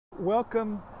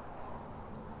Welcome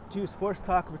to Sports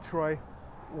Talk with Troy,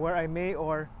 where I may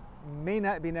or may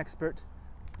not be an expert,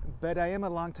 but I am a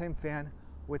longtime fan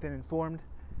with an informed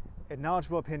and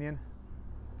knowledgeable opinion.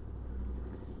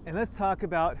 And let's talk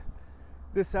about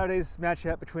this Saturday's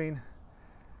matchup between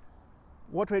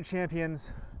welterweight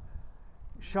champions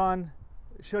Shawn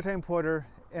Showtime Porter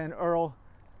and Errol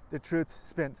The Truth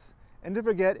Spence. And don't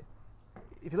forget,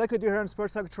 if you like what I do here on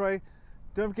Sports Talk with Troy,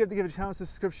 don't forget to give the channel a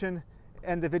subscription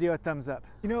and the video a thumbs up.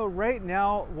 You know, right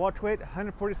now, welterweight,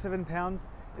 147 pounds,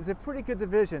 is a pretty good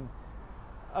division.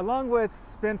 Along with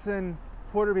Spence and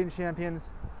Porter being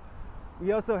champions,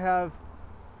 we also have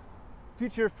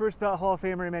future first ballot Hall of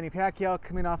Famer Manny Pacquiao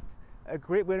coming off a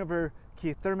great win over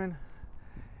Keith Thurman,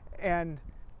 and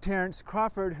Terrence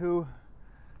Crawford, who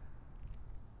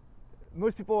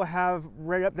most people have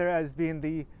right up there as being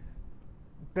the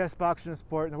best boxer in the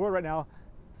sport in the world right now.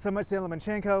 Some might say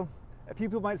Lomachenko, a few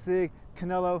people might say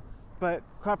Canelo, but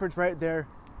Crawford's right there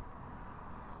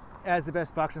as the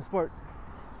best boxer in the sport.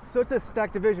 So it's a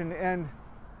stacked division, and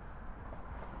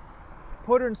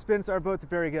Porter and Spence are both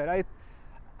very good.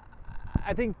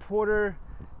 I think Porter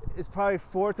is probably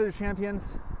fourth of the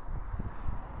champions,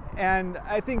 and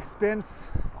I think Spence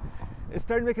is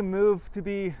starting to make a move to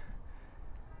be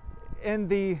in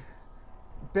the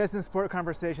best in sport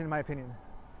conversation, in my opinion.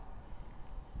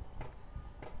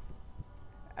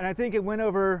 And I think a win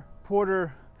over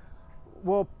Porter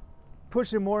will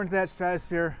push him more into that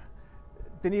stratosphere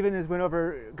than even his win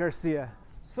over Garcia.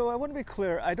 So I want to be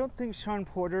clear, I don't think Shawn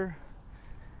Porter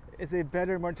is a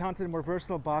better, more talented, more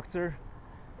versatile boxer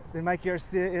than Mike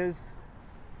Garcia is.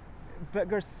 But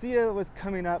Garcia was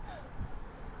coming up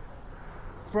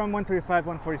from 135,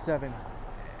 147.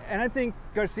 And I think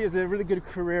Garcia has a really good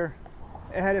career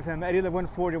ahead of him at either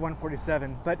 140 or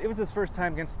 147. But it was his first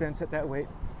time against Spence at that weight.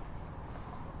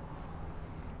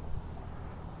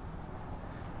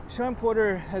 Shawn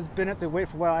Porter has been at the weight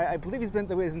for a while. I believe he's been at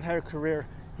the weight his entire career.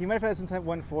 He might have had some time at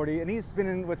 140, and he's been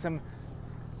in with some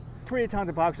pretty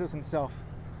talented boxers himself.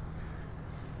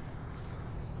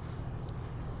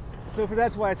 So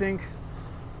that's why I think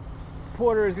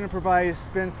Porter is going to provide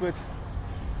Spence with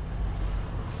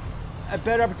a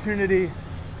better opportunity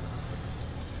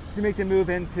to make the move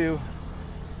into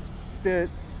the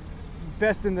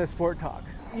best in the sport talk.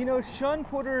 You know, Shawn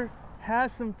Porter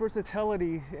has some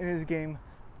versatility in his game,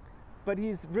 but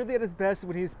he's really at his best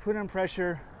when he's putting on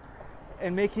pressure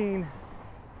and making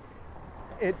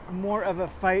it more of a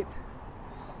fight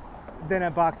than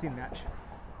a boxing match.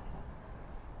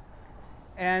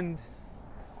 And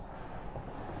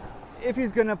if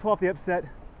he's gonna pull off the upset,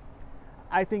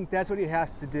 I think that's what he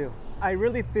has to do. I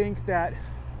really think that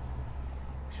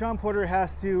Shawn Porter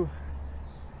has to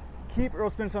keep Errol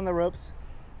Spence on the ropes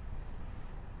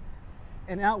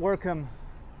and outwork him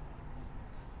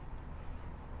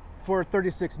for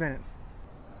 36 minutes.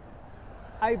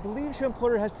 I believe Shawn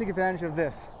Porter has to take advantage of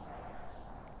this.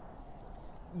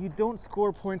 You don't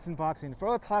score points in boxing. For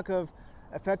all the talk of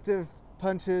effective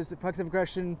punches, effective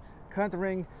aggression, cut the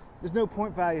ring, there's no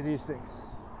point value to these things.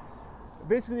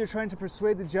 Basically, you're trying to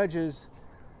persuade the judges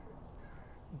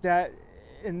that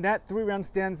in that 3-round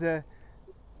stanza,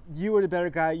 you were the better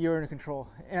guy, you're in control.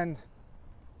 And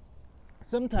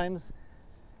sometimes,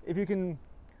 if you can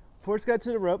force a guy to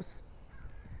the ropes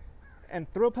and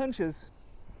throw punches,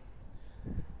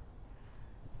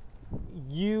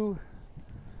 you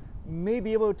may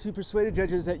be able to persuade the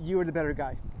judges that you are the better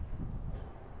guy.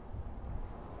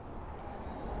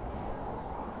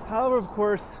 However, of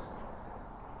course,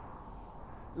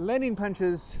 landing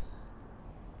punches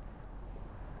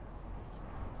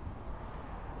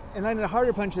and landing the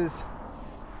harder punches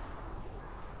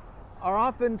are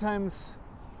oftentimes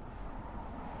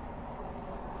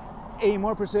a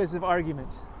more persuasive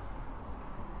argument.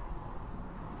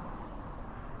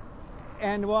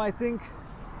 And while I think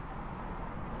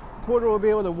Porter will be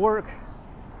able to work,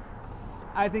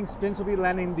 I think Spence will be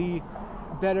landing the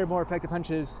better, more effective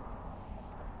punches,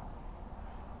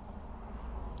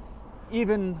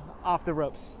 even off the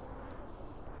ropes.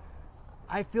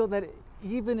 I feel that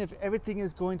even if everything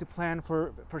is going to plan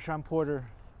for Shawn Porter,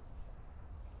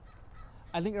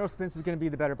 I think Errol Spence is going to be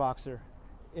the better boxer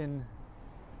in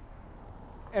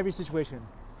every situation.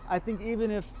 I think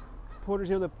even if Porter's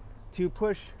able to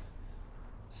push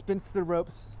Spence to the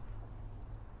ropes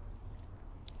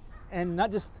and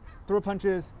not just throw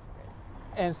punches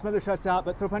and smother shots out,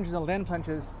 but throw punches and land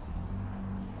punches,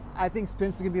 I think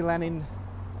Spence is going to be landing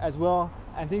as well,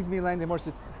 and things going to be landing more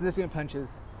significant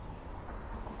punches.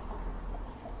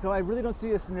 So I really don't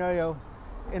see a scenario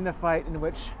in the fight in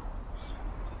which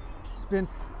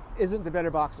Spence isn't the better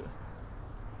boxer.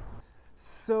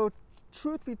 So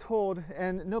truth be told,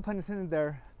 and no pun intended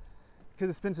there,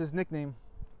 because of Spence's nickname,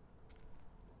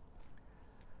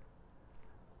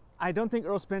 I don't think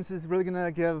Errol Spence is really going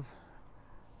to give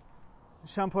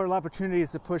Shawn Porter a lot of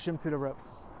opportunities to push him to the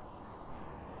ropes.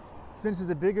 Spence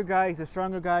is a bigger guy, he's a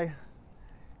stronger guy.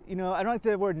 You know, I don't like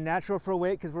the word natural for a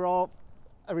weight because we're all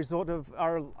a result of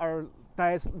our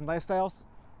diets and lifestyles.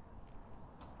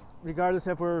 Regardless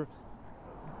if we're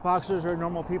boxers or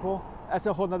normal people. That's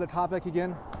a whole nother topic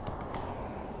again.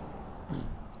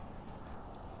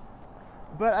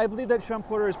 But I believe that Shawn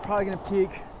Porter is probably going to peak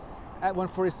at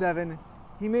 147.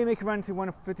 He may make a run to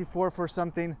 154 for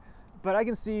something, but I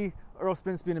can see Errol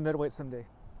Spence being a middleweight someday.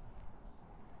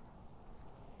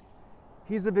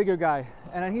 He's the bigger guy,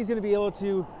 and he's going to be able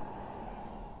to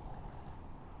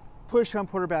push Shawn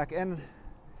Porter back. And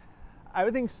I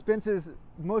would think Spence is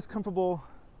most comfortable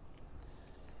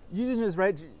using his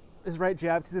right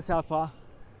jab, because he's a southpaw,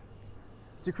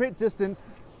 to create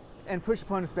distance and push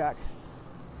opponents back.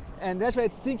 And that's what I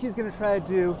think he's going to try to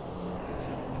do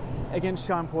against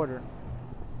Shawn Porter.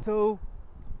 So,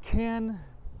 can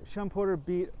Shawn Porter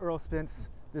beat Errol Spence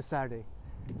this Saturday?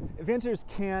 If the answer is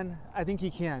can, I think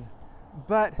he can.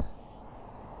 But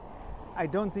I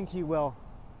don't think he will.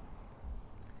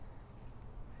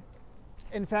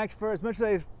 In fact, for as much as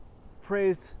I've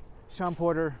praised Shawn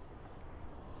Porter,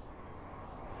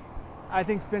 I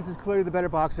think Spence is clearly the better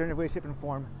boxer in every way, shape, and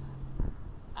form.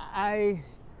 I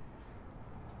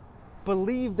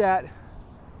believe that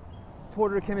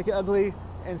Porter can make it ugly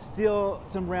and steal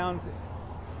some rounds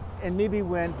and maybe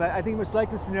win, but I think most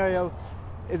likely scenario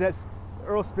is that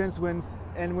Errol Spence wins,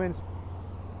 and wins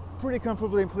pretty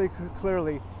comfortably and pretty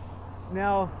clearly.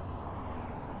 Now,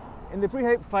 in the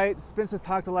pre-hype fight, Spence has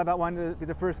talked a lot about wanting to be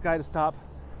the first guy to stop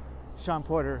Shawn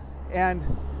Porter, and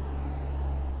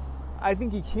I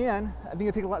think he can. I think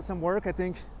it'll take some work. I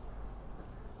think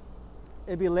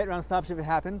it'd be a late round stoppage if it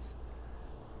happens.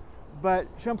 But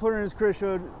Shawn Porter in his career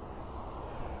showed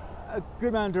a good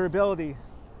amount of durability.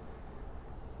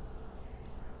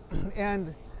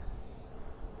 And,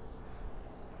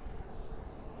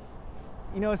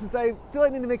 you know, since I feel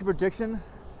like I need to make a prediction,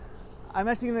 I'm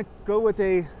actually going to go with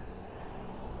a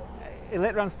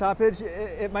late round stoppage.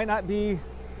 It might not be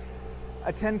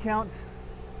a 10 count.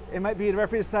 It might be the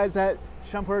referee decides that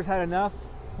Shawn Porter's had enough.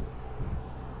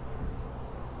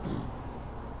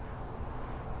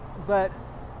 But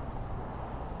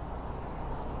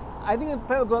I think the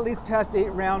fight will go at least past 8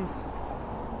 rounds,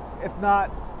 if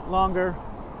not longer.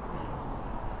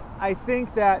 I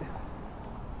think that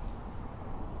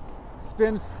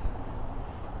Spence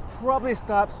probably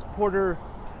stops Porter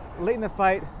late in the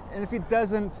fight, and if he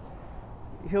doesn't,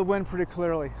 he'll win pretty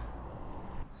clearly.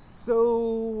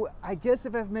 So I guess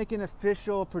if I have to make an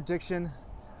official prediction,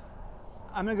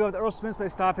 I'm going to go with Errol Spence by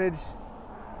stoppage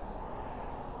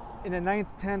in the 9th,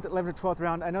 10th, 11th, or 12th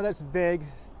round. I know that's vague,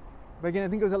 but again, I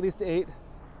think it goes at least 8.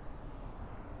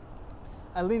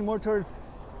 I lean more towards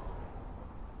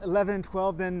 11 and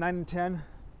 12 than 9 and 10.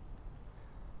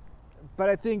 But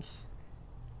I think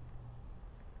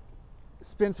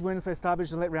Spence wins by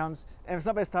stoppage in the late rounds. And if it's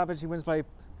not by stoppage, he wins by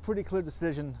pretty clear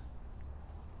decision.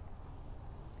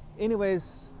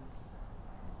 Anyways,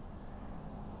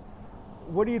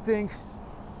 what do you think?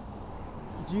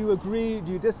 Do you agree?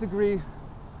 Do you disagree?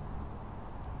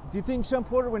 Do you think Shawn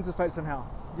Porter wins this fight somehow?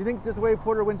 Do you think there's a way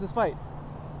Porter wins this fight?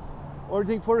 Or do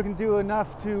you think Porter can do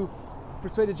enough to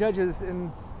persuade the judges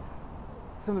in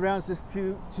some of the rounds just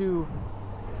to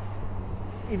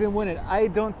even win it? I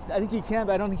think he can,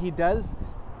 but I don't think he does.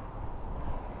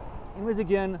 Anyways,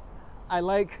 again, I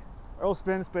like Errol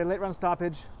Spence by late round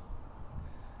stoppage.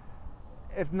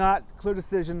 If not, clear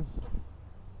decision.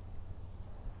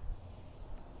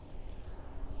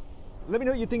 Let me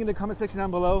know what you think in the comment section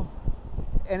down below.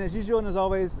 And as usual and as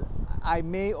always, I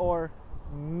may or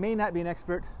may not be an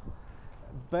expert,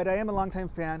 but I am a longtime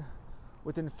fan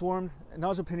with informed and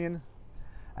knowledgeable opinion.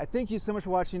 I thank you so much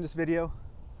for watching this video.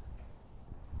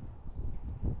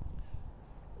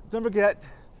 Don't forget,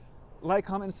 like,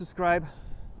 comment, and subscribe.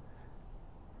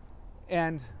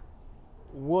 And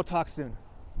we'll talk soon.